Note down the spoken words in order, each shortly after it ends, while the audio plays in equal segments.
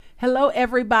Hello,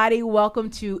 everybody.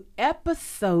 Welcome to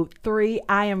episode 3.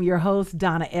 I am your host,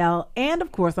 Donna L. And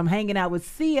of course, I'm hanging out with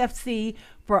CFC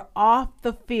for Off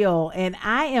the Field. And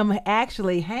I am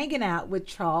actually hanging out with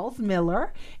Charles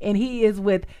Miller, and he is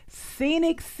with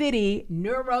Scenic City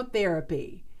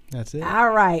Neurotherapy. That's it.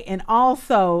 All right. And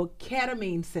also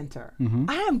Ketamine Center. Mm-hmm.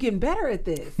 I am getting better at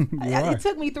this. You are. It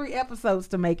took me 3 episodes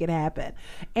to make it happen.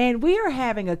 And we are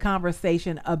having a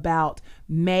conversation about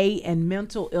May and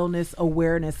Mental Illness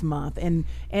Awareness Month. And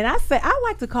I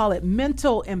like to call it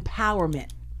Mental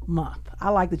Empowerment Month. I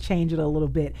like to change it a little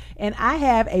bit. And I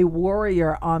have a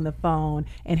warrior on the phone,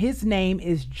 and his name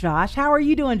is Josh. How are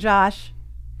you doing, Josh?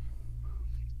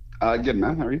 Good,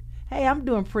 man. How are you? Hey, I'm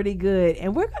doing pretty good.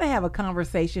 And we're going to have a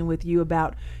conversation with you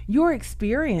about your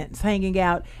experience hanging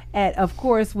out at, of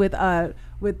course, with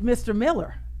Mr.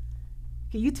 Miller.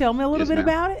 Can you tell me a little Yes, bit ma'am.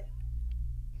 about it?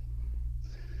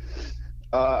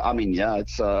 Yeah,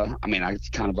 it's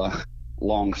kind of a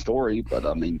long story, but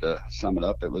I mean, to sum it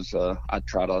up, it was, I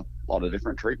tried a lot of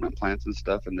different treatment plans and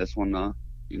stuff, and this one, I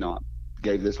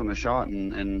gave this one a shot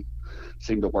and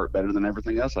seemed to work better than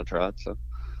everything else I tried. So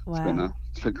Wow.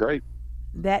 it's been great.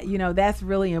 That's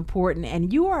really important.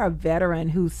 And you are a veteran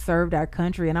who served our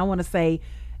country. And I want to say,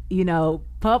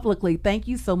 publicly, thank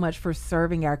you so much for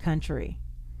serving our country.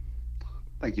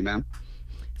 Thank you, ma'am.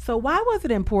 So why was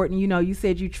it important? You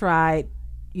said you tried,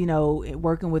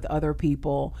 working with other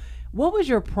people. What was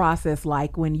your process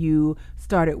like when you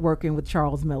started working with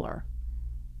Charles Miller?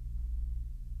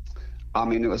 I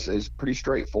mean, it's pretty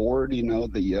straightforward.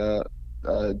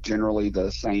 Generally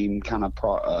the same kind of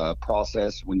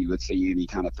process when you would see any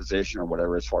kind of physician or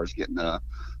whatever, as far as getting a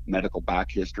medical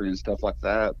back history and stuff like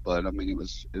that. But I mean, it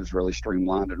was really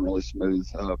streamlined and really smooth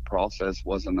process.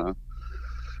 Wasn't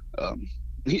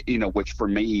which for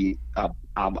me,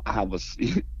 I was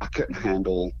I couldn't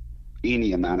handle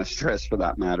any amount of stress for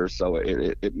that matter. So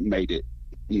it made it,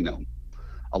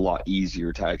 a lot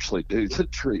easier to actually do the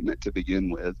treatment to begin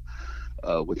with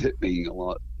it being a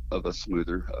lot of a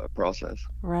smoother process.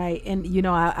 Right. And,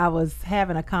 I was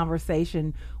having a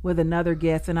conversation with another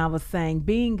guest, and I was saying,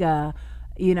 I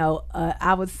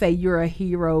would say you're a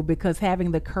hero because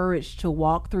having the courage to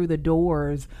walk through the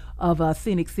doors of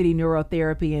Scenic City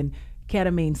Neurotherapy and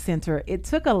Ketamine Center, it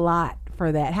took a lot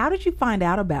for that. How did you find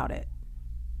out about it?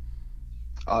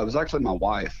 It was actually my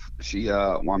wife. She'd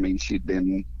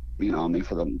been,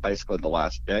 for basically the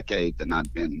last decade, and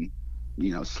I'd been,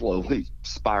 slowly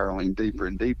spiraling deeper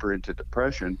and deeper into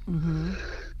depression, Mm-hmm.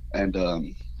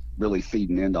 and really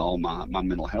feeding into all my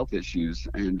mental health issues.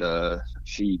 And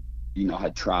she,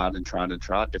 had tried and tried and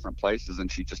tried different places,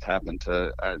 and she just happened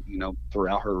to,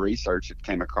 throughout her research, it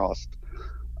came across,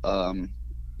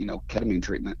 ketamine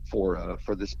treatment for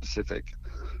this specific,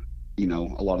 a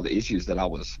lot of the issues that I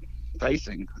was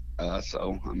facing.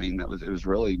 So, I mean, it was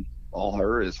really all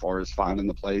her as far as finding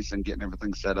the place and getting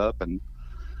everything set up and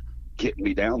getting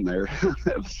me down there.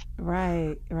 It was,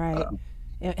 Right, right.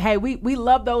 Hey, we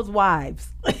love those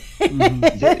wives.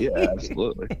 yeah,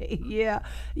 absolutely. Yeah,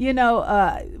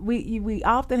 we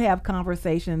often have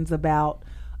conversations about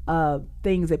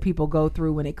things that people go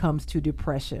through when it comes to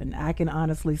depression. I can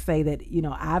honestly say that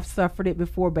I've suffered it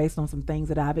before based on some things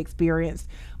that I've experienced,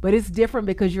 but it's different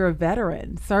because you're a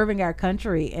veteran serving our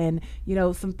country, and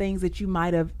some things that you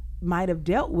might have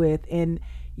dealt with, and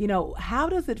how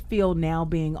does it feel now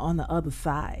being on the other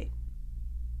side?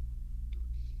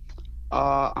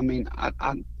 I mean,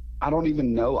 I don't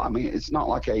even know. I mean, it's not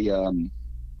like I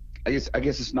guess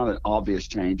it's not an obvious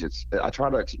change. I try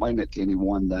to explain it to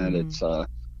anyone that Mm-hmm.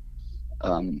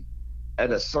 it's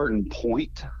at a certain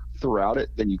point throughout it,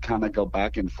 then you kind of go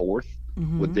back and forth with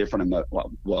Mm-hmm. different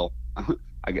well,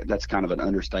 I get that's kind of an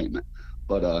understatement,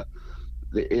 but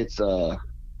it's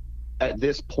at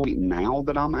this point now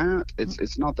that I'm at,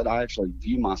 it's not that I actually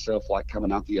view myself like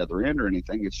coming out the other end or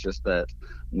anything. It's just that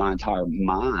my entire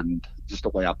mind, just the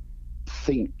way I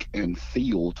think and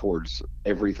feel towards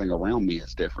everything around me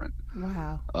is different.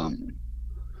 Wow. Um,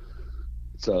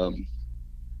 it's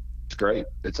it's great.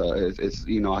 I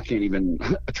can't even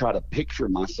try to picture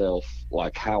myself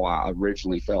like how I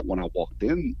originally felt when I walked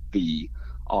in the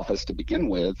office to begin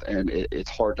with, and it's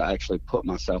hard to actually put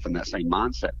myself in that same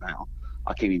mindset now.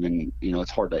 I can't even,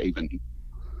 it's hard to even,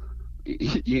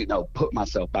 put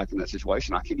myself back in that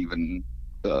situation. I can't even,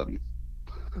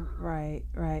 Right,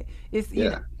 right. It's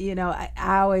yeah. I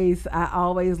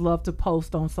always love to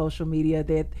post on social media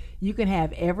that you can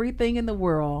have everything in the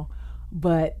world,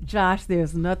 but Josh,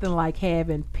 there's nothing like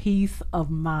having peace of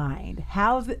mind.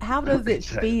 How does it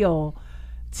Exactly. feel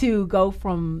to go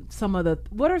from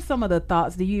what are some of the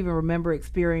thoughts? Do you even remember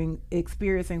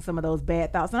experiencing some of those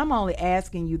bad thoughts? And I'm only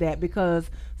asking you that because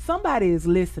somebody is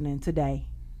listening today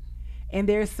and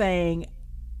they're saying,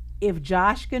 if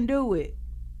Josh can do it,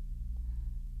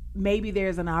 maybe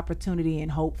there's an opportunity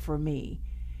and hope for me.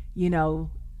 You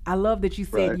know, I love that you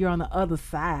said Right. you're on the other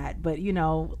side, but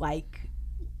like,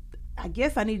 I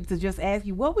guess I needed to just ask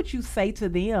you, what would you say to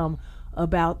them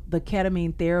about the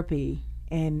ketamine therapy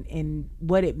and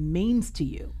what it means to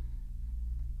you?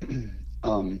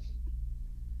 Um,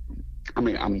 I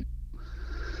mean,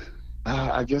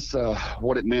 I guess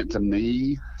what it meant to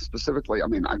me specifically. I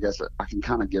mean, I guess I can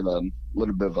kind of give a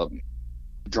little bit of a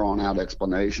drawn out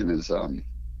explanation. Is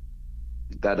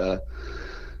that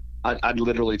I'd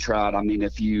literally tried. I mean,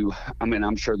 I mean,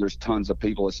 I'm sure there's tons of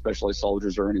people, especially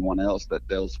soldiers or anyone else that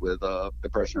deals with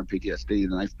depression or PTSD,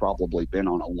 and they've probably been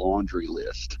on a laundry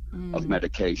list of Mm,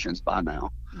 medications by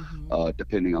now, hmm.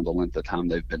 depending on the length of time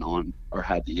they've been on or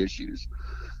had the issues.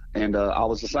 And I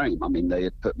was the same. I mean, they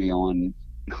had put me on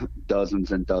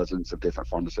dozens and dozens of different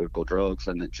pharmaceutical drugs,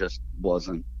 and it just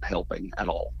wasn't helping at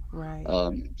all. Right.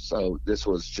 So this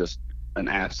was just an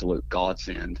absolute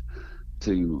godsend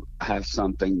to have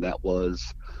something that was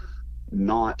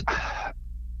not.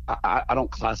 I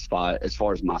don't classify it as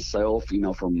far as myself,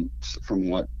 from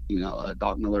what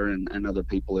Doc Miller and other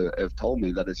people have told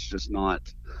me, that it's just not.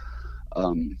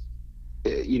 Um,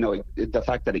 the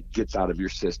fact that it gets out of your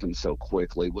system so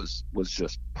quickly was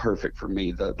just perfect for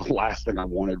me. The last thing I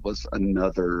wanted was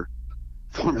another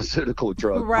pharmaceutical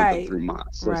drug pumping Right. through my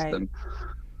Right. system.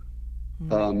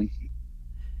 Right. Um,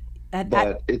 I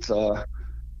but it's oh,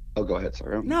 go ahead.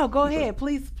 Sorry. No, go I'm sorry. ahead.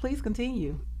 Please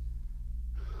continue.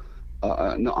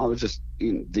 No, I was just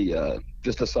the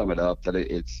just to sum it up, that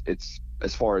it's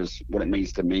as far as what it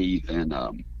means to me. Then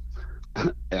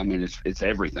I mean, it's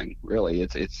everything really.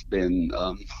 It's been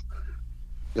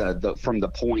from the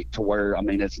point to where, I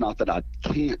mean, it's not that I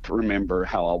can't remember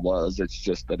how I was. It's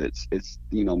just that it's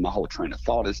my whole train of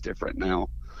thought is different now.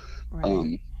 Right.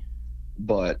 Um,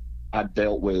 but I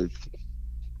dealt with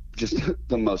just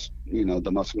the most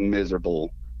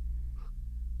miserable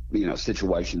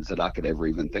situations that I could ever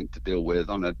even think to deal with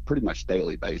on a pretty much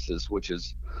daily basis, which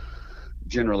is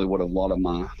generally what a lot of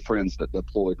my friends that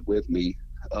deployed with me,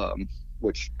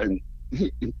 which and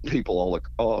people all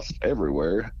across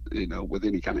everywhere, with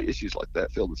any kind of issues like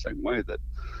that, feel the same way, that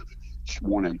just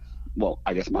wanted. Well,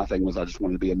 I guess my thing was I just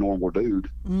wanted to be a normal dude,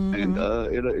 and Mm-hmm.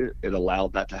 it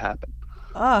allowed that to happen.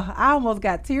 I almost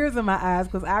got tears in my eyes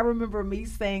because I remember me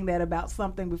saying that about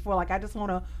something before. Like, I just want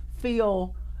to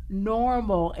feel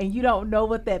normal, and you don't know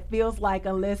what that feels like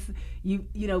unless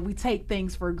we take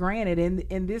things for granted.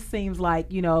 And this seems like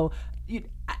you,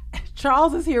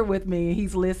 Charles is here with me and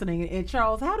he's listening. And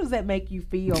Charles, how does that make you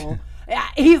feel?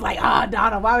 He's like, oh,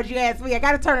 Donna, why would you ask me? I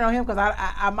got to turn it on him because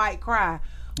I might cry.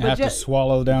 I But have to just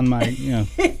swallow down my,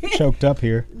 choked up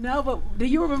here. no, but do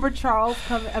you remember Charles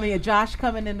coming? I mean, Josh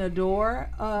coming in the door.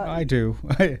 I do.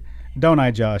 Don't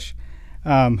I, Josh?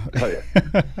 Um, Oh yeah.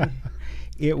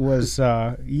 it was,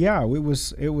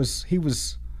 he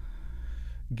was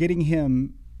getting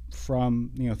him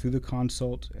from, through the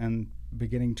consult and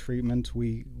beginning treatment.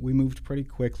 We moved pretty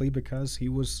quickly because he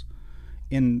was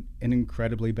in an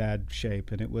incredibly bad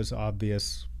shape, and it was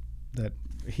obvious that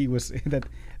that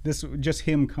this, just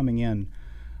him coming in,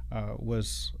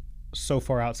 was so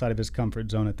far outside of his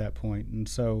comfort zone at that point. And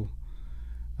so,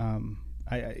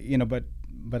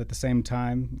 but at the same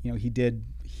time,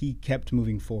 he kept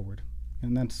moving forward.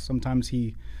 And that's sometimes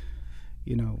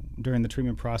during the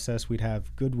treatment process, we'd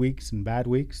have good weeks and bad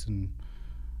weeks, and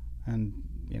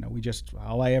we just,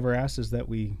 all I ever ask is that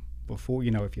before,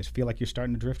 if you feel like you're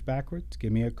starting to drift backwards,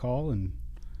 give me a call and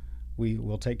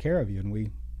we'll take care of you. And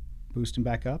we boost him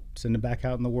back up, send him back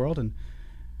out in the world, and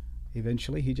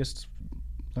eventually he just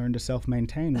learned to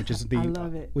self-maintain, I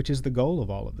love it. which is the goal of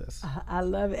all of this. I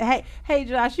love it. Hey,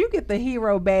 Josh, you get the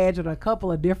hero badge in a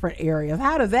couple of different areas.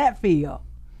 How does that feel?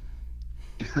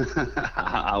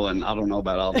 I don't know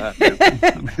about all that, man.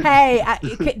 Hey,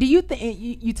 do you think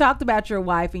you talked about your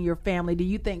wife and your family? Do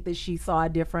you think that she saw a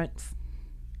difference?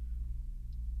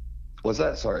 Was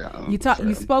that sorry? You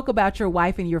Sorry. spoke about your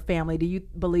wife and your family. Do you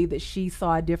believe that she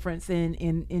saw a difference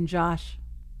in Josh?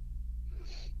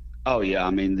 Oh yeah.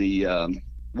 I mean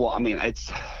well, I mean,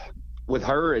 it's with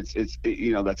her.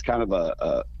 That's kind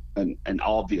of an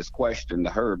obvious question to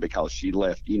her, because she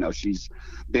left. She's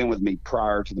been with me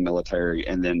prior to the military,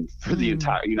 and then for the Mm,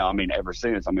 entire. I mean, ever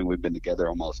since. I mean, we've been together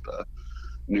almost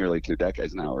nearly 2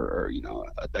 decades now, or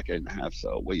a decade and a half.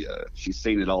 So she's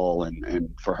seen it all, and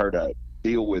for her to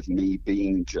deal with me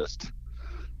being just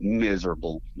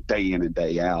miserable day in and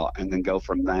day out, and then go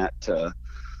from that to,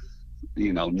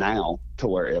 now to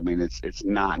where, I mean, it's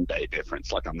night and day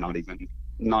difference. Like I'm not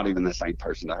even the same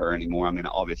person to her anymore. I mean,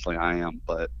 obviously I am,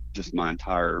 but just my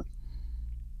entire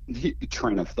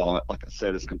train of thought, like I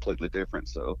said, is completely different.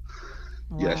 So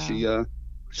yeah,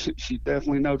 she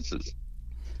definitely notices.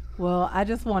 Well, I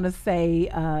just want to say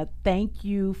thank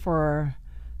you for,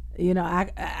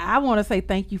 I want to say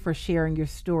thank you for sharing your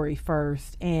story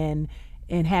first, and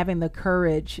having the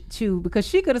courage to, because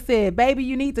she could have said, baby,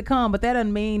 you need to come, but that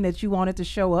doesn't mean that you wanted to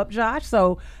show up, Josh.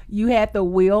 So you had the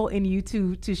will in you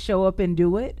to show up and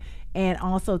do it. And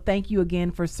also thank you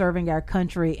again for serving our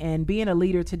country and being a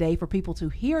leader today for people to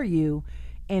hear you.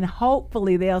 And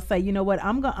hopefully they'll say, you know what,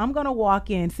 I'm going to walk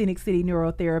in Scenic City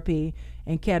Neurotherapy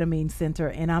and Ketamine Center,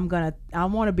 and I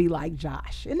want to be like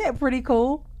Josh. Isn't that pretty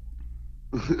cool?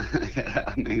 Yeah,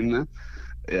 I mean,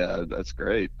 yeah, that's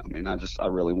great. I mean, I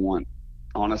really want,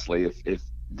 honestly, if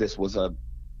this was a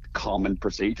common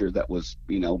procedure that was,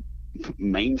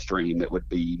 mainstream, it would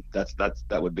be,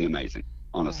 that would be amazing,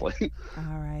 honestly.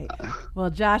 All right. Well,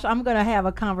 Josh, I'm going to have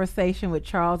a conversation with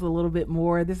Charles a little bit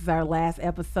more. This is our last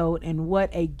episode, and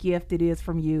what a gift it is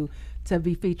from you to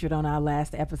be featured on our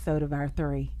last episode of our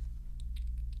 3.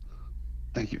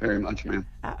 Thank you very much, man.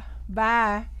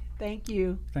 Bye. Thank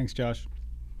you. Thanks, Josh.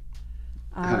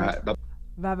 All right.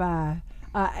 Bye-bye.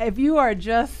 If you are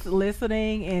just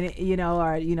listening and,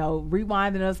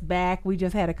 rewinding us back, we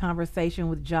just had a conversation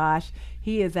with Josh.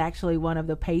 He is actually one of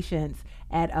the patients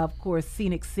at, of course,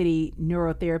 Scenic City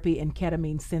Neurotherapy and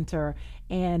Ketamine Center.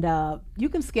 And you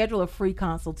can schedule a free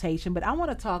consultation, but I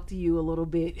want to talk to you a little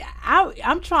bit.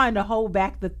 I'm trying to hold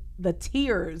back the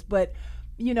tears, but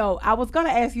I was going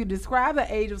to ask you to describe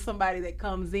the age of somebody that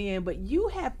comes in, but you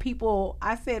have people,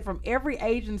 I said, from every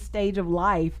age and stage of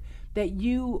life that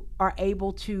you are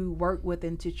able to work with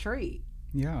and to treat.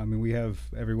 Yeah, I mean, we have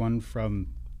everyone from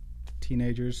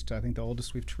teenagers to, I think the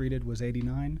oldest we've treated was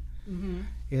 89. Mm-hmm.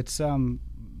 It's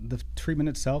the treatment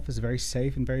itself is very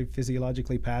safe and very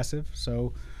physiologically passive,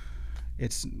 so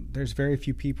there's very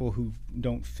few people who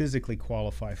don't physically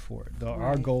qualify for it.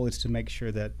 Our goal is to make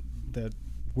sure that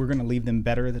we're going to leave them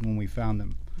better than when we found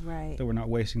them. Right. That we're not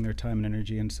wasting their time and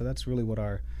energy, and so that's really what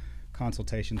our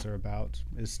consultations are about,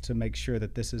 is to make sure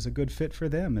that this is a good fit for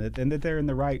them and that they're in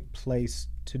the right place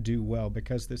to do well,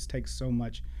 because this takes so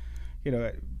much.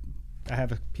 I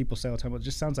have people say all the time, well, it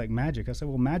just sounds like magic. I say,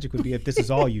 well, magic would be if this is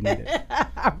all you needed.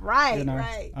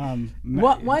 Right.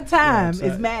 One time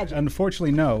is magic.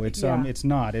 Unfortunately, no, it's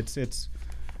not.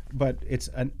 But it's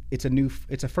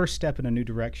a first step in a new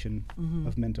direction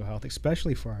of mental health,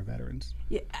 especially for our veterans.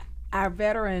 Yeah, our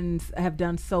veterans have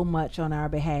done so much on our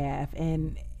behalf,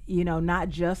 and not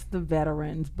just the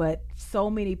veterans, but so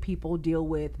many people deal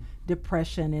with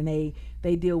depression, and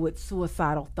they deal with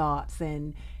suicidal thoughts,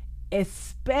 and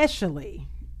especially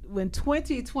when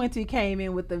 2020 came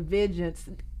in with the vengeance,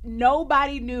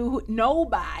 nobody knew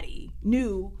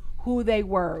who they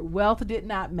were. Wealth did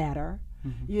not matter.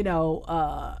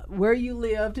 Mm-hmm. Where you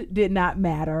lived did not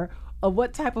matter.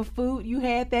 What type of food you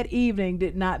had that evening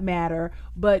did not matter.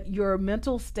 But your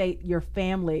mental state, your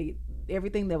family,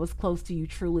 everything that was close to you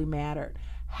truly mattered.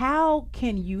 How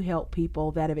can you help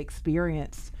people that have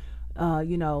experienced,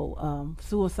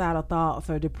 suicidal thoughts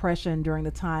or depression during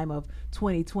the time of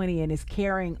 2020 and is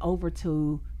carrying over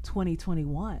to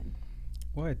 2021?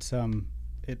 Well,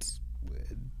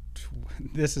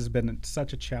 this has been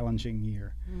such a challenging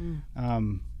year.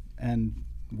 And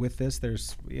with this,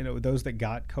 there's, those that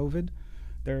got COVID,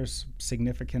 there's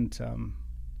significant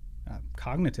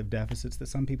cognitive deficits that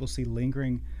some people see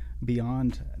lingering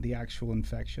beyond the actual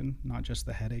infection, not just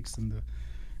the headaches and the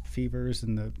fevers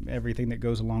and the everything that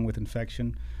goes along with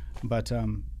infection, but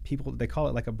people, they call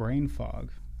it like a brain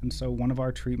fog. And so one of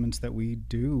our treatments that we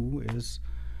do is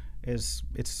it's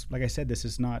like I said, this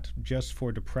is not just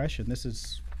for depression, this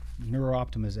is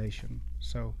neurooptimization.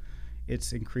 So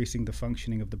it's increasing the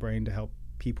functioning of the brain to help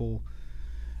people,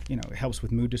 it helps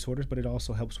with mood disorders, but it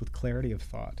also helps with clarity of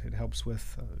thought. It helps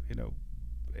with,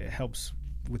 it helps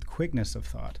with quickness of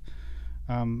thought.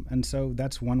 And so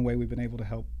that's one way we've been able to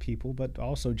help people, but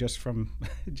also just from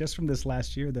this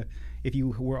last year, if you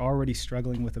were already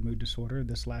struggling with a mood disorder,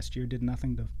 this last year did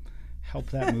nothing to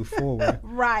help that move forward.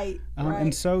 Right.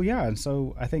 And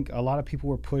so I think a lot of people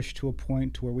were pushed to a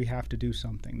point to where we have to do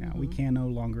something now. Mm-hmm. We can no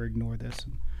longer ignore this.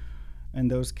 And in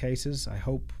those cases, I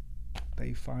hope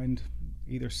they find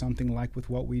either something like with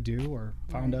what we do or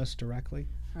found us directly.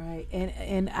 Right.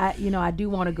 And I do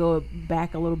want to go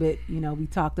back a little bit. We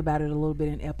talked about it a little bit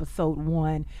in episode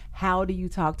 1. How do you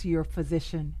talk to your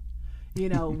physician? You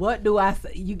know, what do I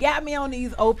say? You got me on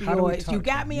these opioids. You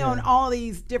got me on all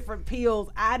these different pills.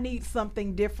 I need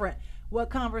something different. What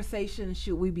conversations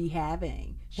should we be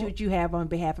having? Should you have on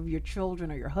behalf of your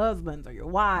children or your husbands or your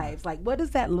wives? Like, what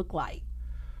does that look like?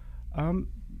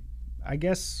 I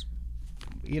guess,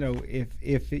 you know,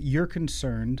 if you're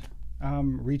concerned,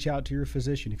 reach out to your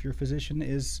physician. If your physician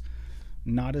is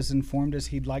not as informed as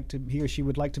he or she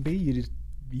would like to be,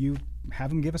 you have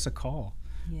them give us a call.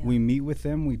 Yeah. We meet with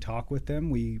them, we talk with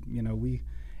them, we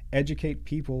educate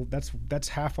people. That's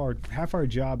half our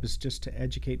job, is just to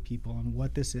educate people on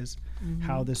what this is,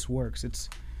 how this works. It's,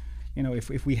 you know,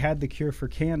 if we had the cure for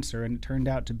cancer and it turned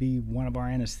out to be one of our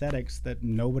anesthetics that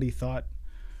nobody thought,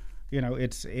 you know,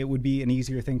 it would be an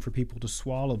easier thing for people to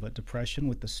swallow. But depression,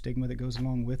 with the stigma that goes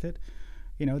along with it,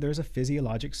 you know, there's a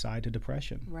physiologic side to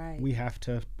depression. Right. We have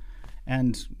to,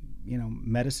 and you know,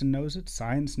 medicine knows it,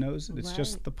 science knows it. It's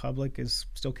just the public is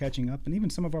still catching up, and even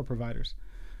some of our providers.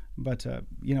 But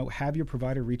you know, have your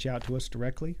provider reach out to us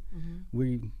directly.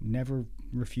 We never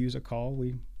refuse a call.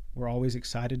 We're always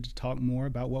excited to talk more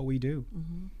about what we do.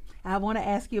 I want to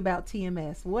ask you about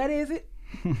TMS. What is it?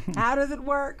 How does it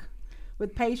work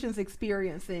with patients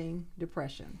experiencing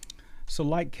depression? So,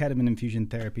 like ketamine infusion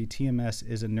therapy, TMS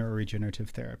is a neuroregenerative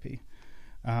therapy.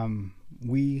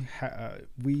 We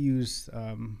use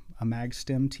a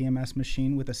MagStim TMS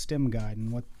machine with a stim guide,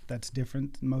 and what that's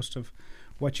different. Most of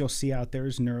what you'll see out there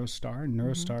is NeuroStar.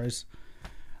 NeuroStar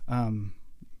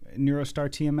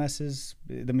TMS is,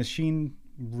 the machine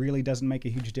really doesn't make a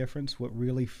huge difference. What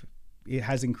really it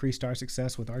has increased our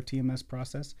success with our TMS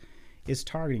process is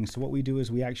targeting. So what we do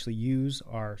is we actually use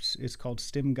it's called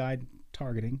stim guide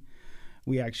targeting.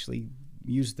 We actually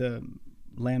use the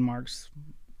landmarks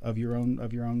of your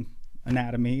own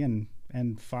anatomy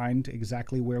and find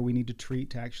exactly where we need to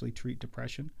actually treat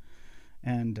depression,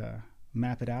 and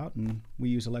map it out. And we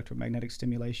use electromagnetic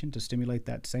stimulation to stimulate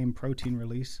that same protein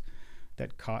release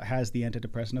that has the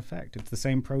antidepressant effect. It's the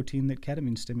same protein that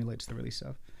ketamine stimulates the release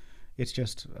of. It's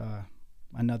just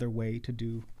another way to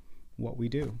do what we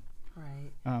do.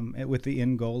 Right. With the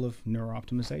end goal of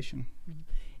neurooptimization.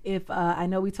 If I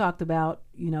know we talked about,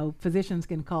 you know, physicians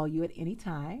can call you at any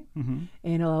time.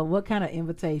 And what kind of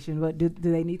invitation? What do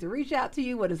they need to reach out to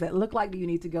you? What does that look like? Do you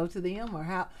need to go to them, or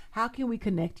how can we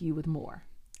connect you with more?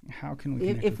 How can we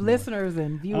connect if listeners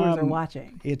and viewers are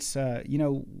watching? It's you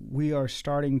know, we are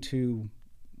starting to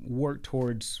work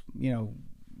towards, you know,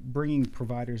 bringing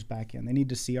providers back in. They need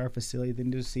to see our facility. They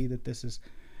need to see that this is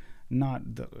not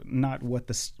what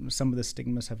some of the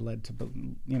stigmas have led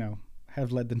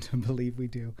them to believe we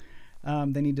do.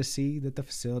 They need to see that the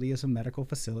facility is a medical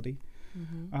facility,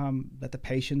 that the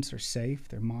patients are safe,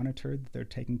 they're monitored, they're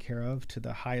taken care of to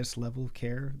the highest level of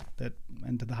care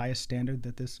and to the highest standard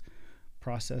that this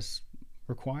process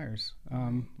requires.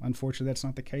 Unfortunately, that's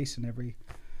not the case in every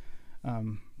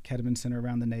ketamine center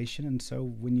around the nation. And so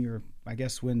when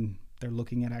they're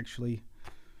looking at actually,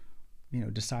 you know,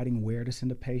 deciding where to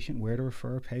send a patient, where to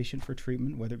refer a patient for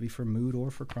treatment, whether it be for mood or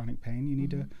for chronic pain, you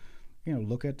need to, you know,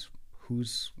 look at who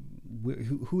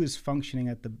is functioning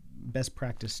at the best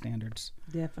practice standards.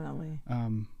 Definitely.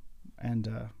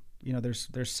 You know,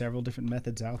 there's several different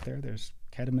methods out there. There's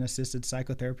ketamine assisted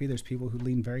psychotherapy. There's people who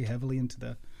lean very heavily into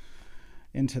the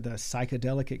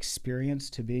psychedelic experience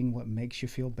to being what makes you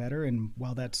feel better. And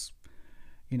while that's,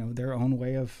 you know, their own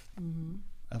way of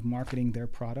marketing their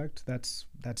product, that's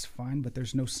fine, but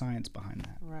there's no science behind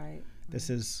that. Right. This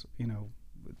is, you know,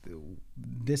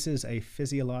 this is a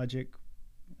physiologic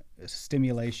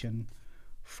stimulation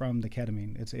from the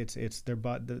ketamine. It's their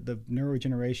the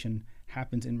neuroregeneration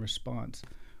happens in response,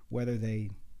 whether they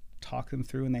talk them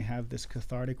through and they have this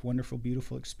cathartic, wonderful,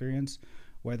 beautiful experience,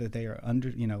 whether they are under,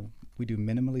 you know, we do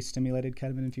minimally stimulated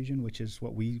ketamine infusion, which is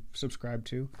what we subscribe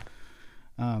to,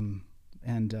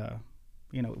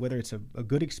 you know, whether it's a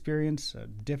good experience, a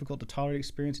difficult to tolerate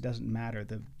experience, it doesn't matter.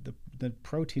 The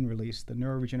protein release, the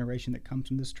neuroregeneration that comes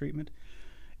from this treatment,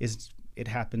 it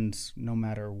happens no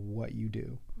matter what you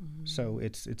do. So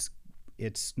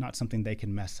it's not something they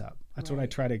can mess up. That's what I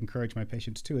try to encourage my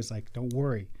patients too, is like, don't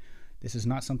worry. This is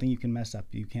not something you can mess up.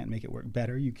 You can't make it work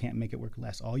better. You can't make it work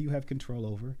less. All you have control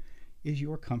over is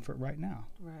your comfort right now.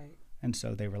 Right. And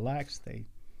so they relax. They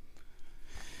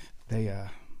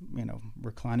you know,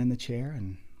 recline in the chair,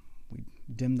 and we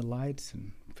dim the lights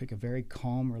and pick a very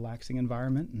calm, relaxing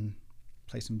environment and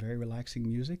play some very relaxing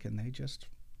music, and they just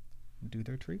do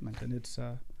their treatment. And it's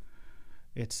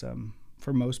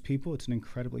for most people, it's an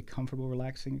incredibly comfortable,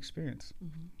 relaxing experience.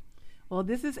 Well,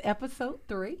 this is episode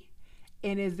 3.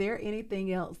 And is there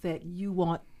anything else that you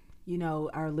want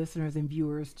our listeners and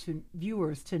viewers to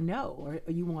know, or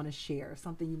you want to share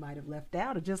something you might have left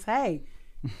out, or just, hey,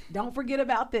 don't forget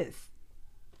about this?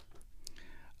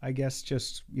 I guess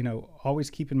just, always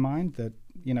keep in mind that,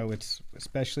 it's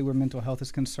especially where mental health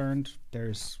is concerned,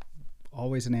 there's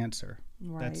always an answer.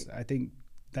 Right. I think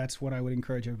that's what I would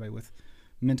encourage everybody with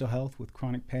mental health, with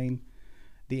chronic pain.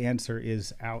 The answer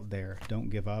is out there. Don't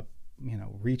give up.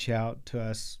 Reach out to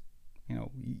us.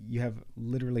 You have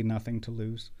literally nothing to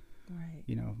lose. Right.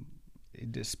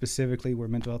 Specifically where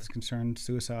mental health is concerned,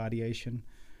 suicide ideation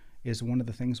is one of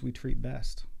the things we treat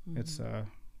best. Mm-hmm.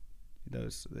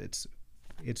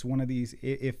 It's one of these.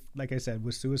 If, like I said,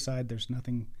 with suicide, there's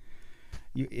nothing.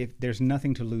 If there's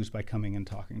nothing to lose by coming and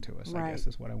talking to us, right. I guess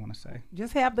is what I want to say.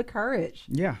 Just have the courage.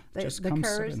 Yeah, just come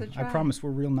courage sit in. I promise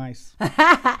we're real nice.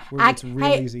 It's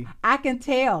real easy. I can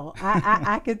tell.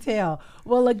 I can tell.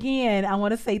 Well, again, I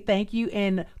want to say thank you,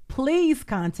 and please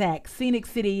contact Scenic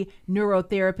City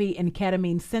Neurotherapy and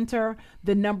Ketamine Center.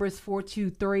 The number is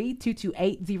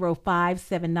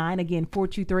 423-228-0579. Again,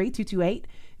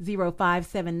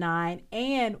 423-228-0579.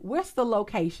 And where's the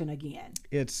location again?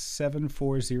 It's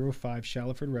 7405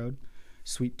 Shallowford Road,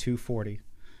 Suite 240.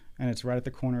 And it's right at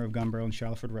the corner of Gumboro and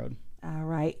Shallowford Road. All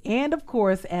right. And of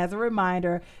course, as a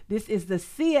reminder, this is the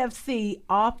CFC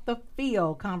Off the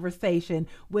Field conversation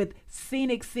with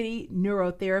Scenic City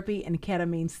Neurotherapy and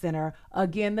Ketamine Center.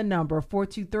 Again, the number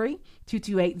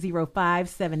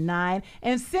 423-228-0579.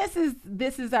 And since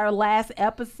this is our last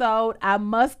episode, I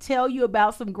must tell you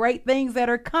about some great things that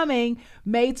are coming.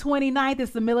 May 29th is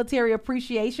the Military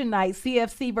Appreciation Night,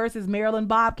 CFC versus Maryland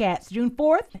Bobcats. June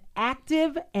 4th,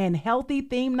 Active and Healthy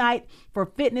Theme Night for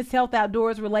fitness, health,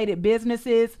 outdoors related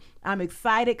businesses. I'm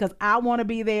excited because I want to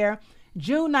be there.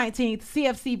 June 19th,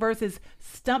 CFC versus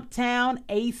Stumptown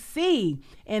AC.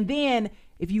 And then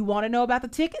if you want to know about the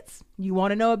tickets, you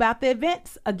want to know about the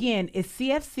events, again, it's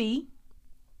CFCTIX.com,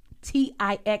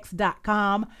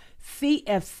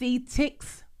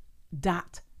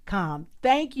 CFCTix.com.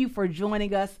 Thank you for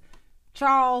joining us.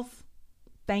 Charles,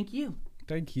 thank you.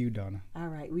 Thank you, Donna. All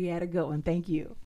right, we had a good one. Thank you.